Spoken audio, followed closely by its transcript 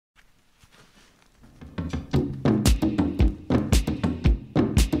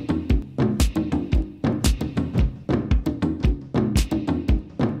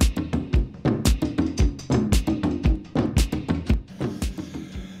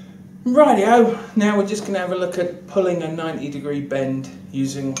Rightio, now we're just going to have a look at pulling a 90-degree bend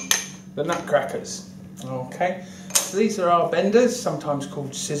using the Nutcrackers. Okay, so these are our benders, sometimes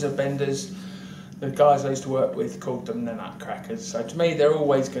called scissor benders. The guys I used to work with called them the Nutcrackers. So to me, they're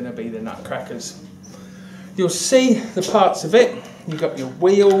always going to be the Nutcrackers. You'll see the parts of it. You've got your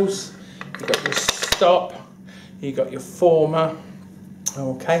wheels, you've got your stop, you've got your former.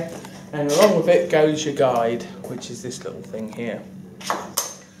 Okay, and along with it goes your guide, which is this little thing here.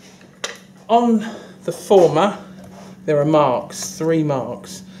 On the former, there are marks, 3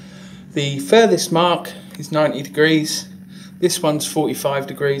 marks. The furthest mark is 90 degrees, this one's 45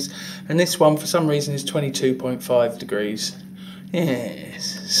 degrees, and this one for some reason is 22.5 degrees.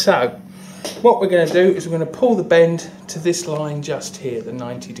 Yes, so what we're going to do is we're going to pull the bend to this line just here, the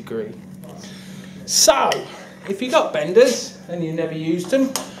 90 degree. So, if you've got benders and you never used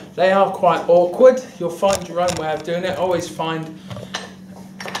them, they are quite awkward. You'll find your own way of doing it. I always find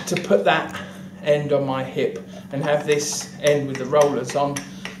to put that end on my hip and have this end with the rollers on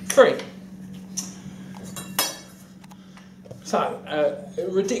free. So, a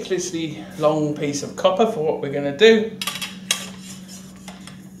ridiculously long piece of copper for what we're going to do.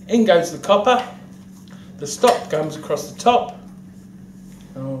 In goes the copper, the stop comes across the top.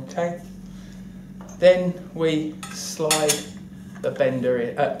 Okay, then we slide the bender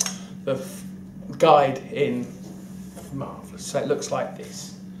in, the guide in. Marvellous, so it looks like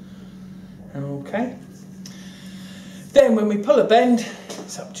this. Okay, then when we pull a bend,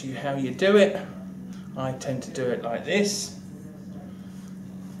 it's up to you how you do it. I tend to do it like this.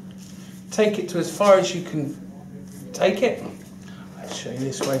 Take it to as far as you can take it. I'll show you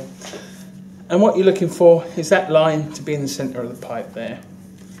this way. And what you're looking for is that line to be in the centre of the pipe there.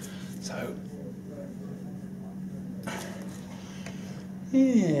 So,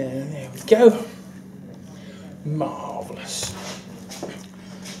 yeah, there we go. Marvellous.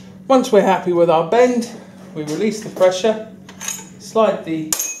 Once we're happy with our bend, we release the pressure, slide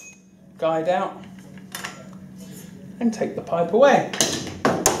the guide out, and take the pipe away.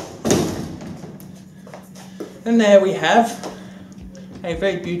 And there we have a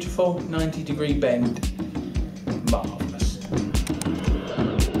very beautiful 90-degree bend.